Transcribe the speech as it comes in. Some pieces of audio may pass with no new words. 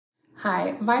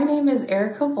Hi, my name is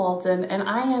Erica Walden, and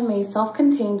I am a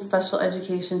self-contained special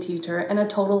education teacher in a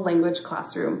total language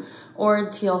classroom, or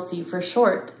TLC for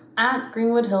short, at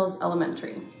Greenwood Hills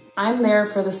Elementary. I'm there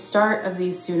for the start of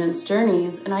these students'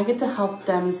 journeys, and I get to help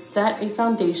them set a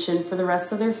foundation for the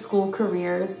rest of their school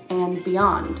careers and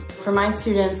beyond. For my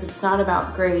students, it's not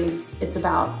about grades, it's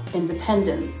about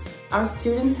independence. Our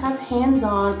students have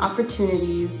hands-on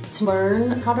opportunities to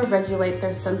learn how to regulate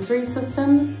their sensory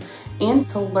systems and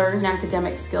to learn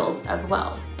academic skills as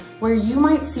well. Where you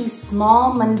might see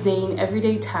small, mundane,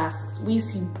 everyday tasks, we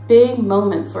see big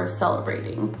moments worth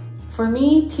celebrating. For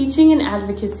me, teaching and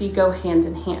advocacy go hand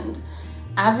in hand.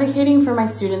 Advocating for my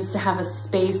students to have a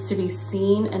space to be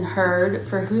seen and heard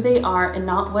for who they are and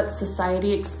not what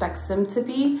society expects them to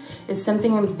be is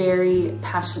something I'm very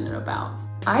passionate about.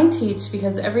 I teach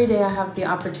because every day I have the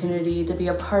opportunity to be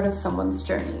a part of someone's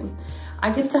journey. I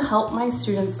get to help my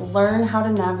students learn how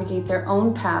to navigate their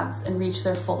own paths and reach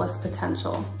their fullest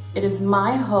potential. It is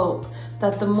my hope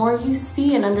that the more you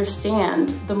see and understand,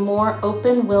 the more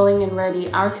open, willing, and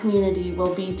ready our community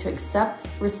will be to accept,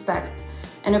 respect,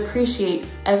 and appreciate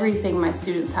everything my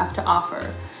students have to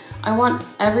offer. I want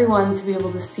everyone to be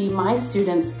able to see my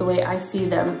students the way I see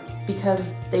them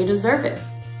because they deserve it.